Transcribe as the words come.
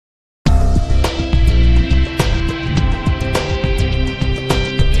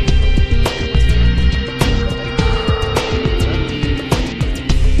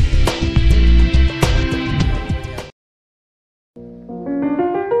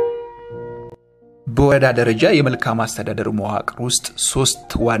በወረዳ ደረጃ የመልካም አስተዳደር መዋቅር ውስጥ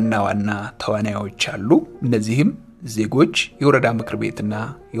 3 ዋና ተዋናዮች አሉ። እነዚህም ዜጎች፣ የወረዳ ምክር ቤትና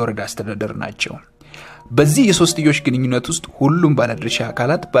የወረዳ አስተዳደር ናቸው። በዚህ የሶስትዮሽ ግንኙነት ውስጥ ሁሉም ባለድርሻ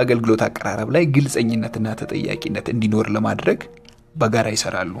አካላት በአገልግሎት አቀራረብ ላይ ግልጽኝነትና ተጠያቂነት እንዲኖር ለማድረግ በጋራ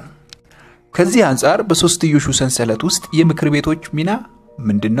ይሰራሉ። ከዚህ አንፃር በሶስትዮሹ ሰንሰለት ውስጥ የምክር ቤቶች ሚና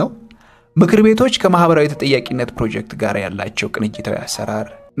ምንድነው? ምክር ቤቶች ከማህበራዊ ተጠያቂነት ፕሮጀክት ጋር ያላቸው ቅንጅታዊ አሰራር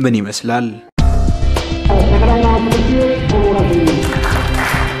ምን ይመስላል?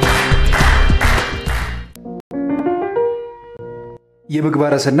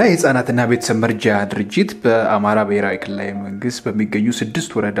 የምግባረ ሰናይ ህፃናትና ቤተሰብ መርጃ ድርጅት በአማራ ብሔራዊ ክልላዊ መንግስት በሚገኙ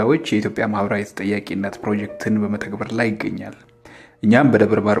 6 ወረዳዎች የኢትዮጵያ ማህበራዊ ተጠያቂነት ፕሮጀክትን በመተግበር ላይ ይገኛል። እኛም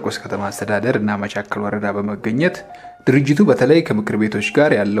በደብረ ማርቆስ ከተማ አስተዳደር እና መቻከል ወረዳ በመገኘት ድርጅቱ በተለይ ከምክር ቤቶች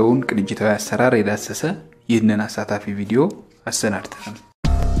ጋር ያለውን ቅንጅታዊ አሰራር የዳሰሰ ይህንን አሳታፊ ቪዲዮ አሰናድተናል።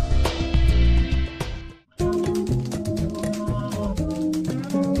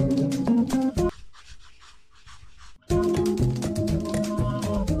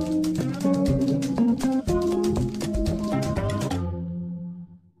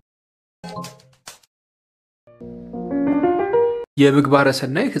 የምግባረ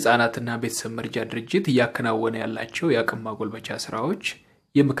ሰናይ ህፃናትና ቤተሰብ መርጃ ድርጅት ያከናወነ ያላቸው የአቅም ማጎልበቻ ስራዎች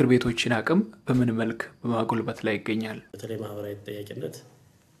የምክር ቤቶችን አቅም በምን መልክ በማጎልበት ላይ ይገኛል? በተለይ ማህበራዊ ተጠያቂነት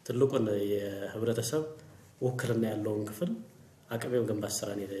ትልቁን የህብረተሰብ ወክልና ያለውን ክፍል አቅም የመገንባት ስራ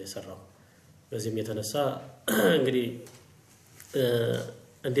ነው የሰራው። በዚህም የተነሳ እንግዲህ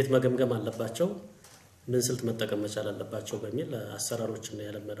እንዴት መገምገም አለባቸው፣ ምን ስልት መጠቀም መቻል አለባቸው በሚል አሰራሮችን ነው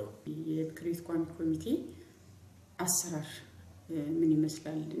ያለመደው። የምክር ቤት ቋሚ ኮሚቴ አሰራር ምን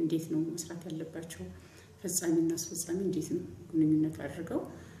ይመስላል፣ እንዴት ነው መስራት ያለባቸው፣ ፈጻሚና አስፈጻሚ እንዴት ነው ግንኙነት አድርገው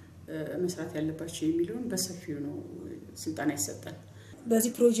መስራት ያለባቸው የሚለውን በሰፊው ነው ስልጣና ይሰጣል።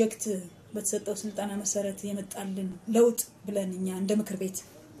 በዚህ ፕሮጀክት በተሰጠው ስልጣና መሰረት የመጣልን ለውጥ ብለን እኛ እንደ ምክር ቤት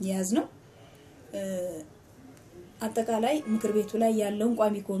ያዝነው አጠቃላይ ምክር ቤቱ ላይ ያለውን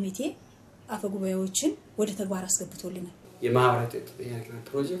ቋሚ ኮሚቴ አፈጉባኤዎችን ወደ ተግባር አስገብቶልናል። የማህበራዊ ተጠያቂነት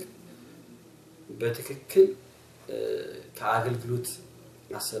ፕሮጀክት በትክክል ከአገልግሎት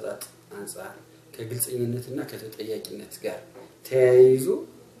አሰጣጥ አንፃር ከግልጽኝነትና ከተጠያቂነት ጋር ተያይዞ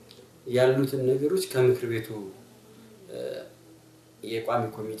ያሉትን ነገሮች ከምክር ቤቱ የቋሚ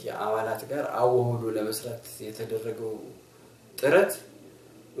ኮሚቴ አባላት ጋር አወህዶ ለመስራት የተደረገው ጥረት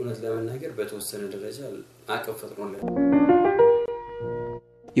እውነት ለመናገር በተወሰነ ደረጃ አቅም ፈጥሮናል።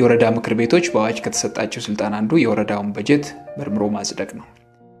 የወረዳ ምክር ቤቶች በአዋጅ ከተሰጣቸው ስልጣን አንዱ የወረዳውን በጀት መርምሮ ማጽደቅ ነው።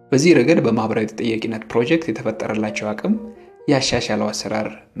 በዚህ ረገድ በማህበራዊ ተጠያቂነት ፕሮጀክት የተፈጠረላቸው አቅም ያሻሻለው አሰራር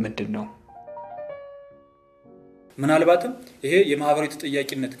ምንድነው? ምናልባትም ይሄ የማህበራዊ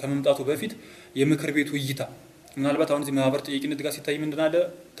ተጠያቂነት ከመምጣቱ በፊት የምክር ቤቱ እይታ ምናልባት አሁን እዚህ ማህበራዊ ተጠያቂነት ጋር ሲታይ ምንድነው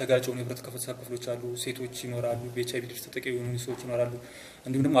ተጋጭተው የህብረተሰብ ክፍሎች አሉ፣ ሴቶች ይኖራሉ፣ በኤችአይቪ ተጠቂ የሆኑ ሰዎች ይኖራሉ፣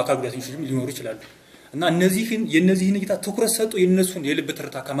 እንዲሁም ደግሞ አካል ጉዳተኞችም ሊኖሩ ይችላሉ። እና የነዚህን እይታ ትኩረት ሰጥቶ የነሱን የልብ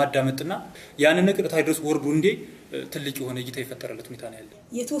ትርታ ከማዳመጥና ያንን ነገር ታይድረስ ወርዱ እንዴ ትልቅ የሆነ እይታ ይፈጠራለት ሁኔታ ነው ያለው።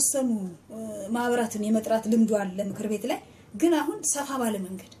 የተወሰኑ ማህበራትን የመጥራት ልምዱ አለ ምክር ቤት ላይ፣ ግን አሁን ሰፋ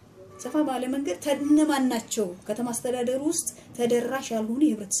ባለ መንገድ ተነማን ናቸው ከተማ አስተዳደሩ ውስጥ ተደራሽ ያልሆኑ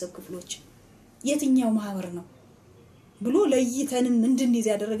የህብረተሰብ ክፍሎች የትኛው ማህበር ነው ብሎ ለይተንም እንድንይዝ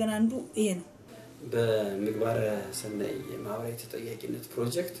ያደረገን አንዱ ይሄ ነው። በምግባረ ሰናይ የማህበራዊ ተጠያቂነት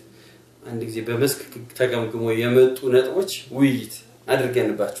ፕሮጀክት አንድ ጊዜ በመስክ ተገምግሞ የመጡ ነጥቦች ውይይት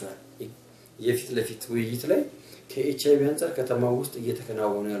አድርገንባቸዋል። የፊት ለፊት ውይይት ላይ ከኤችአይቪ አንፃር ከተማው ውስጥ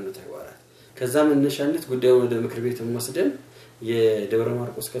እየተከናወኑ ያሉ ተግባራት ከዛ መነሻነት ጉዳዩን ወደ ምክር ቤት ወስደን የደብረ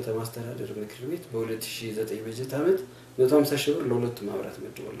ማርቆስ ከተማ አስተዳደር ምክር ቤት በ2009 በጀት ዓመት 150 ሺህ ብር ለሁለቱም ማህበራት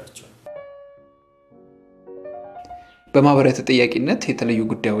መድቦላቸዋል። በማህበራዊ ተጠያቂነት የተለዩ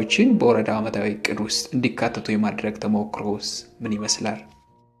ጉዳዮችን በወረዳ ዓመታዊ እቅድ ውስጥ እንዲካተቱ የማድረግ ተሞክሮስ ምን ይመስላል?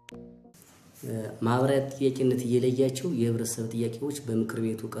 ማህበራዊ ተጠያቂነት እየለያቸው የህብረተሰብ ጥያቄዎች በምክር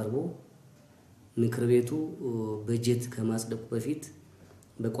ቤቱ ቀርቦ ምክር ቤቱ በጀት ከማጽደቁ በፊት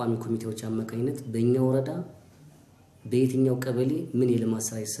በቋሚ ኮሚቴዎች አማካኝነት በእኛ ወረዳ በየትኛው ቀበሌ ምን የልማት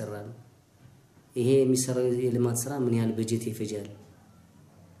ስራ ይሰራል፣ ይሄ የሚሰራው የልማት ስራ ምን ያህል በጀት ይፈጃል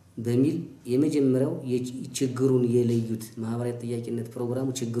በሚል የመጀመሪያው ችግሩን የለዩት ማህበራዊ ተጠያቂነት ፕሮግራሙ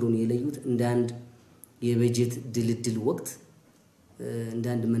ችግሩን የለዩት እንደ አንድ የበጀት ድልድል ወቅት እንደ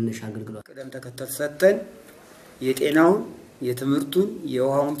አንድ መነሻ አገልግሎት ቀደም ተከተል ሰጥተን የጤናውን የትምህርቱን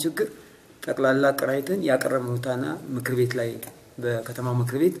የውሃውን ችግር ጠቅላላ ቀራይተን ያቀረብነውታና ምክር ቤት ላይ በከተማው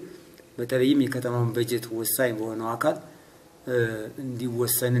ምክር ቤት በተለይም የከተማውን በጀት ወሳኝ በሆነው አካል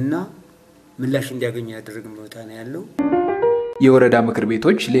እንዲወሰንና ምላሽ እንዲያገኙ ያደረግነው ታና ያለው የወረዳ ምክር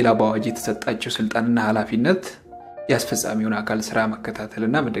ቤቶች ሌላ በአዋጅ የተሰጣቸው ስልጣንና ኃላፊነት ያስፈጻሚውን አካል ስራ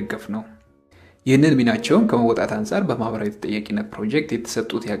መከታተልና መደገፍ ነው። ይህንን ሚናቸውን ከመወጣት አንጻር በማህበራዊ ተጠያቂነት ፕሮጀክት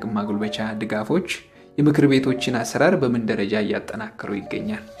የተሰጡት የአቅም ማጎልበቻ ድጋፎች የምክር ቤቶችን አሰራር በምን ደረጃ እያጠናከሩ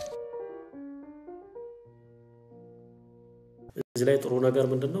ይገኛል? እዚህ ላይ ጥሩ ነገር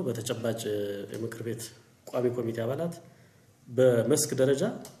ምንድነው? በተጨባጭ የምክር ቤት ቋሚ ኮሚቴ አባላት በመስክ ደረጃ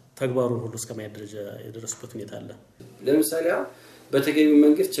ተግባሩን ሁሉ እስከማየት ደረጃ የደረሱበት ሁኔታ አለ። ለምሳሌ በተገቢው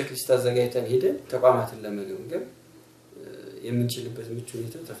መንገድ ቼክሊስት አዘጋጅተን ሄደን ተቋማትን ለመገምገም የምንችልበት ምቹ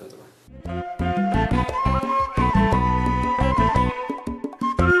ሁኔታ ተፈጥሯል።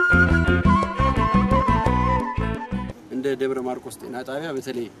 እንደ ደብረ ማርቆስ ጤና ጣቢያ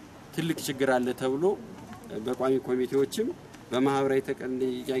በተለይ ትልቅ ችግር አለ ተብሎ በቋሚ ኮሚቴዎችም በማህበራዊ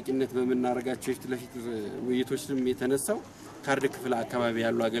ተጠያቂነት በመናረጋቸው ፊት ለፊት ውይይቶችም የተነሳው ካርድ ክፍል አካባቢ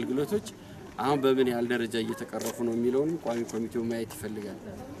ያሉ አገልግሎቶች አሁን በምን ያህል ደረጃ እየተቀረፉ ነው የሚለውን ቋሚ ኮሚቴው ማየት ይፈልጋል።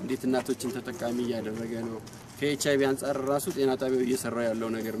 እንዴት እናቶችን ተጠቃሚ ያደረገ ነው? ከኤችአይቪ አንፃር ራሱ ጤና ጣቢያው እየሰራ ያለው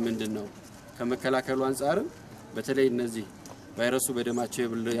ነገር ምንድነው? ከመከላከሉ አንፃር በተለይ እነዚህ ቫይረሱ በደማቸው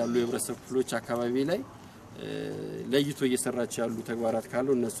ያሉ የህብረተሰብ ክፍሎች አካባቢ ላይ ለይቶ እየሰራቸው ያሉ ተግባራት ካሉ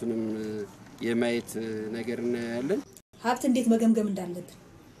እነሱንም የማየት ነገር እናያለን። ሀብት እንዴት መገምገም እንዳለብን፣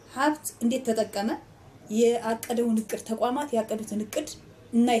 ሀብት እንዴት ተጠቀመ፣ የአቀደውን እቅድ ተቋማት ያቀዱትን እቅድ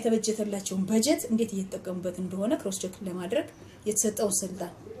እና የተበጀተላቸውን በጀት እንዴት እየተጠቀሙበት እንደሆነ ክሮስ ቼክ ለማድረግ የተሰጠውን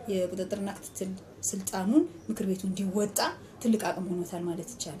ስልጣን የቁጥጥርና ክትትል ስልጣኑን ምክር ቤቱ እንዲወጣ ትልቅ አቅም ሆኖታል ማለት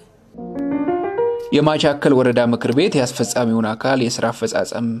ይቻላል። የማቻከል ወረዳ ምክር ቤት ያስፈጻሚውን አካል የሥራ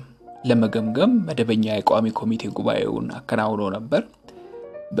አፈጻጸም ለመገምገም መደበኛ የቋሚ ኮሚቴ ጉባኤውን አከናውኖ ነበር።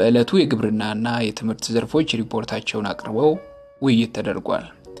 በእለቱ የግብርናና የትምህርት ዘርፎች ሪፖርታቸውን አቅርበው ውይይት ተደርጓል።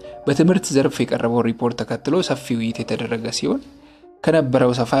 በትምህርት ዘርፍ የቀረበው ሪፖርት ተከትሎ ሰፊ ውይይት የተደረገ ሲሆን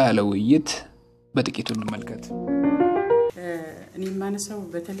ከነበረው ሰፋ ያለ ውይይት በጥቂቱ እንመልከት። እኔ ማነሳው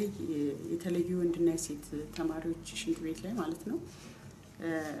በተለይ የተለዩ ወንድና የሴት ተማሪዎች ሽንት ቤት ላይ ማለት ነው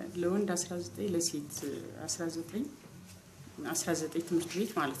ለወንድ 19 ለሴት 19 ትምህርት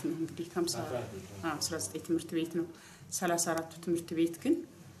ቤት ማለት ነው እንግዲህ 19 ትምህርት ቤት ነው 34 ትምህርት ቤት ግን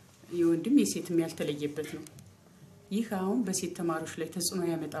የወንድም የሴትም ያልተለየበት ነው። ይህ አሁን በሴት ተማሪዎች ላይ ተጽዕኖ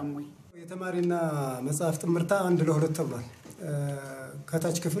ያመጣም ወይ? የተማሪና መጽሐፍ ትምህርታ አንድ ለሁለት ተብሏል።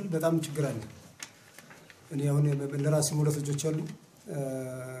 ከታች ክፍል በጣም ችግር አለ። እኔ አሁን ለራሴ ሁለት ልጆች አሉ።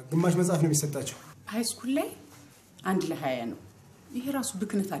 ግማሽ መጽሐፍ ነው የሚሰጣቸው። ሃይ ስኩል ላይ አንድ ለ20 ነው። ይሄ ራሱ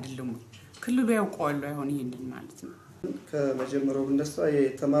ብክነት አይደለም ወይ? ክልሉ ያውቀዋል አይሆን ይሄንን ማለት ነው። ከመጀመሪያው እንደሷ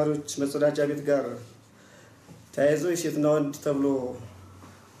የተማሪዎች መጸዳጃ ቤት ጋር ተያይዞ የሴትና ወንድ ተብሎ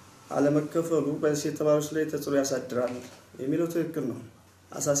አለመከፈሉ በሴት ተማሪዎች ላይ ተጽዕኖ ያሳድራል የሚለው ትክክል ነው።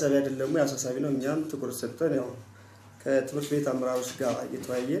 አሳሳቢ አይደለም ወይ? አሳሳቢ ነው። እኛም ትኩረት ሰጥተን ያው ከትምህርት ቤት አመራሮች ጋር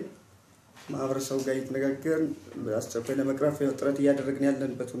እየተወያየን ማህበረሰቡ ጋር እየተነጋገርን አስቸኳይ ለመቅረፍ ጥረት እያደረግን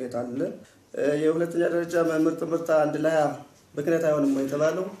ያለንበት ሁኔታ አለ። የሁለተኛ ደረጃ መምህር ትምህርት አንድ ለ20 ብክነት አይሆንም ወይ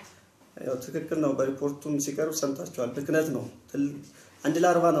የተባለው ያው ትክክል ነው። በሪፖርቱም ሲቀርብ ሰምታችኋል። ብክነት ነው። አንድ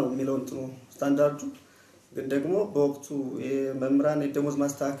ለ40 ነው የሚለው እንትኑ ስታንዳርዱ ግን ደግሞ በወቅቱ የመምህራን የደሞዝ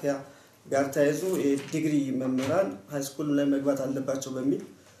ማስተካከያ ጋር ተያይዞ የዲግሪ መምህራን ሃይ ስኩል ላይ መግባት አለባቸው በሚል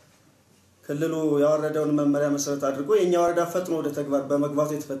ክልሉ ያወረደውን መመሪያ መሰረት አድርጎ የኛ ወረዳ ፈጥኖ ወደ ተግባር በመግባቱ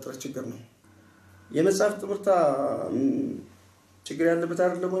የተፈጠረ ችግር ነው። የመጽሐፍ ትምህርት ችግር ያለበት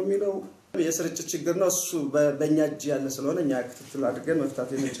አይደለም የሚለው የስርጭት ችግር ነው። እሱ በእኛ እጅ ያለ ስለሆነ እኛ ክትትል አድርገን መፍታት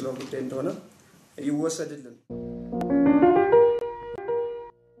የምንችለው ጉዳይ እንደሆነ ይወሰድልን።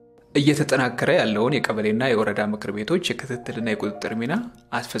 እየተጠናከረ ያለውን የቀበሌና የወረዳ ምክር ቤቶች የክትትልና የቁጥጥር ሚና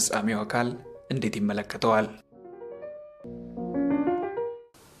አስፈጻሚው አካል እንዴት ይመለከተዋል?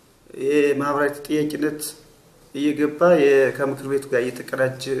 የማህበራዊ ተጠያቂነት እየገባ ከምክር ቤቱ ጋር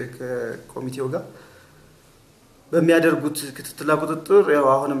እየተቀናጀ ከኮሚቴው ጋር በሚያደርጉት ክትትልና ቁጥጥር ያው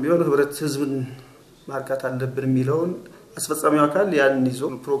አሁንም ቢሆን ህዝብን ማርካት አለብን የሚለውን አስፈጻሚው አካል ያን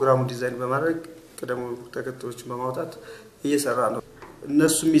ይዞ ፕሮግራሙን ዲዛይን በማድረግ ቀደሙ ተከታዮችን በማውጣት እየሰራ ነው።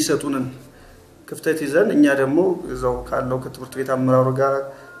 እነሱ የሚሰጡንን ክፍተት ይዘን እኛ ደግሞ እዛው ካለው ከትምህርት ቤት አመራሩ ጋር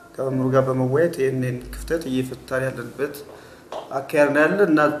ከመምህሩ ጋር በመወያየት ይሄንን ክፍተት እየፈታን ያለንበት አካሄድ ያለ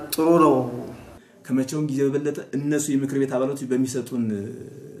እና ጥሩ ነው። ከመቼውም ጊዜ በበለጠ እነሱ የምክር ቤት አባላቶች በሚሰጡን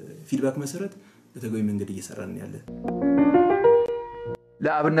ፊድባክ መሰረት በተገቢ መንገድ እየሰራን ያለን።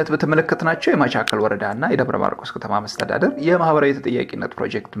 ለአብነት በተመለከትናቸው የማቻከል ወረዳና የደብረ ማርቆስ ከተማ መስተዳደር የማህበራዊ ተጠያቂነት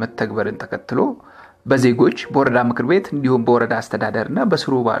ፕሮጀክት መተግበርን ተከትሎ በዜጎች በወረዳ ምክር ቤት እንዲሁም በወረዳ አስተዳደርና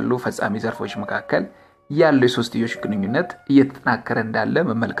በስሩ ባሉ ፈጻሚ ዘርፎች መካከል ያለው የሶስትዮሽ ግንኙነት እየተጠናከረ እንዳለ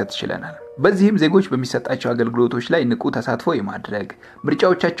መመልከት ይችላል። በዚህም ዜጎች በሚሰጣቸው አገልግሎቶች ላይ ንቁ ተሳትፎ የማድረግ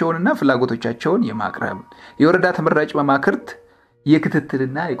ምርጫዎቻቸውንና ፍላጎቶቻቸውን የማቅረብ የወረዳ ተመራጭ መማክርት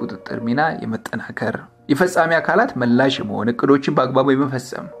የክትትልና የቁጥጥር ሚና የመጠናከር የፈጻሚ አካላት መላሽ የመሆን እቅዶችን በአግባቡ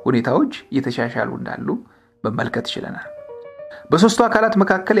የመፈጸም ሁኔታዎች እየተሻሻሉ እንዳሉ መመልከት ይችላል። በሶስቱ አካላት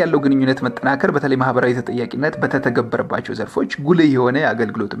መካከል ያለው ግንኙነት መጠናከር በተለይ ማህበራዊ ተጠያቂነት በተተገበረባቸው ዘርፎች ጉልህ የሆነ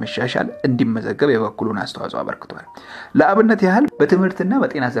የአገልግሎት መሻሻል እንዲመዘገብ የበኩሉን አስተዋጽኦ አበርክቷል። ለአብነት ያህል በትምህርትና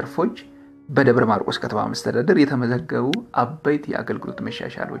በጤና ዘርፎች በደብረ ማርቆስ ከተማ መስተዳደር የተመዘገቡ አበይት የአገልግሎት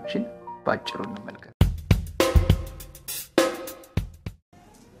መሻሻሎችን ባጭሩ እንመልከት።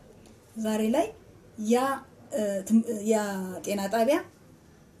 ዛሬ ላይ ያ ጤና ጣቢያ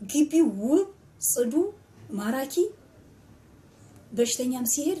ግቢው ውብ ጽዱ ማራኪ በሽተኛም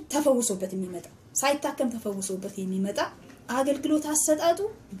ሲሄድ ተፈውሶበት የሚመጣ ሳይታከም ተፈውሶበት የሚመጣ አገልግሎት አሰጣጡ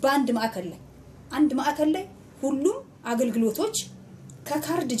በአንድ ማዕከል ላይ ሁሉም አገልግሎቶች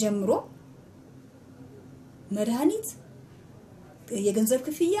ከካርድ ጀምሮ መድኃኒት የገንዘብ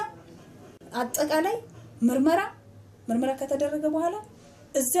ክፍያ አጠቃላይ ምርመራ ከተደረገ በኋላ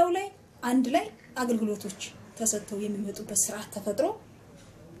እዛው ላይ አንድ ላይ አገልግሎቶች ተሰጥተው የሚመጡበት ስርዓት ተፈጥሮ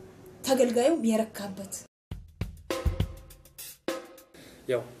ተገልጋዩ የረካበት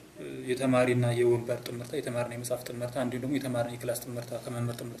ያው የተማሪና የወንበር ጥምርታ የተማሪና የመጽሐፍ ጥምርታ እንዲሁም ደግሞ የተማሪና የክላስ ጥምርታ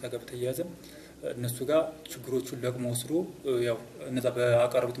ከመምህር ጥምርታ ጋር በተያያዘ እነሱ ጋር ችግሮቹን ለቅሞ ወስዶ ያው እነዛ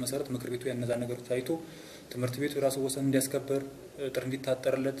በአቀረቡት መሰረት ምክር ቤቱ ያነዛ ነገሮች አይቶ ትምህርት ቤቱ የራሱ ወሰን እንዲያስከበር ጥር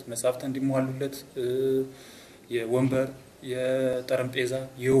እንዲታጠርለት መጽሐፍት እንዲሟሉለት የወንበር የጠረጴዛ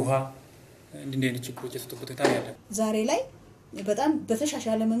የውሃ እንዲህ ችግሮች የተፈቱበት ታሪክ አለ። ዛሬ ላይ በጣም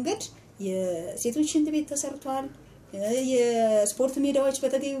በተሻሻለ መንገድ የሴቶች ሽንት ቤት ተሰርቷል። የስፖርት ሜዳዎች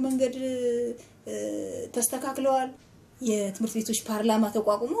በተገቢው መንገድ ተስተካክለዋል። የትምህርት ቤቶች ፓርላማ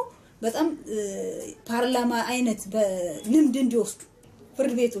ተቋቁሞ በጣም ፓርላማ አይነት በልምድ እንዲወስዱ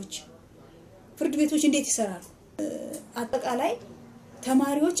ፍርድ ቤቶች እንዴት ይሰራሉ አጠቃላይ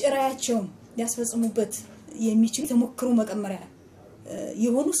ተማሪዎች ራያቸውን ሊያስፈጽሙበት የሚችሉ ተሞክሮ መቀመሪያ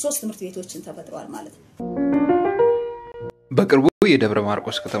የሆኑ 3 ትምህርት ቤቶችን ተፈጥረዋል ማለት ነው። በቅርቡ የደብረ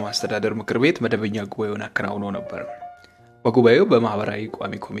ማርቆስ ከተማ አስተዳደር ምክር ቤት መደበኛ ጉባኤውን አከናውኖ ነበር። በጉባኤው በማህበራዊ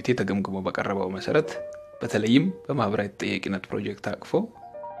ቋሚ ኮሚቴ ተገምግሞ በቀረበው መሰረት በተለይም በማህበራዊ ተጠያቂነት ፕሮጀክት አቅፎ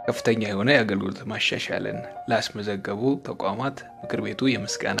ከፍተኛ የሆነ የአገልግሎት ማሻሻልን ላስመዘገቡ ተቋማት ምክር ቤቱ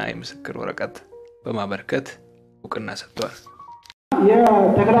የምስጋና የምስክር ወረቀት በማበርከት እውቅና ሰጥቷል።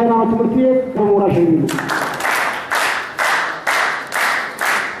 የጠቅላላ ትምህርት ቤት ተሞራሽ ነው።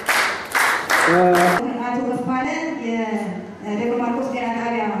 አቶ ተስፋለ የደብረ ማርቆስ ጤና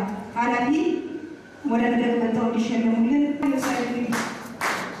ጣቢያ ኃላፊ ወደ መድረክ መጥተው እንዲሸለሙልን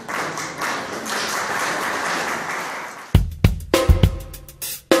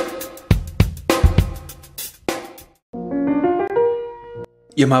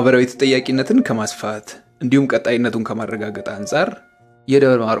የማህበራዊ ተጠያቂነትን ከማስፋት እንዲሁም ቀጣይነቱን ከማረጋገጥ አንፃር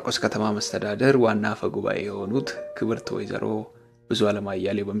የደብረ ማርቆስ ከተማ መስተዳደር ዋና አፈ ጉባኤ የሆኑት ክብርት ወይዘሮ ብዙ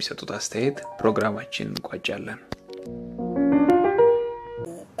አለማያሌው በሚሰጡት አስተያየት ፕሮግራማችን እንቋጫለን።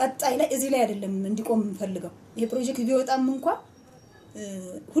 ቀጣይ ላይ እዚህ ላይ አይደለም እንዲቆም እንፈልገው ይሄ ፕሮጀክት ቢወጣም እንኳን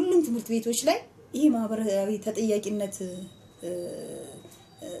ሁሉም ትምህርት ቤቶች ላይ ይሄ ማህበራዊ ተጠያቂነት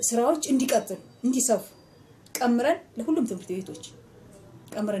ስራዎች እንዲቀጥሉ እንዲሰፉ ቀምረን ለሁሉም ትምህርት ቤቶች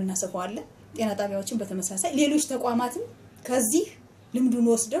ቀምረን እናሰፋዋለን። ጤና ጣቢያዎችን በተመሳሳይ ሌሎች ተቋማትም ከዚህ ልምዱን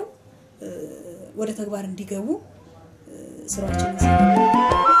ወስደው ወደ ተግባር እንዲገቡ ስራዎችን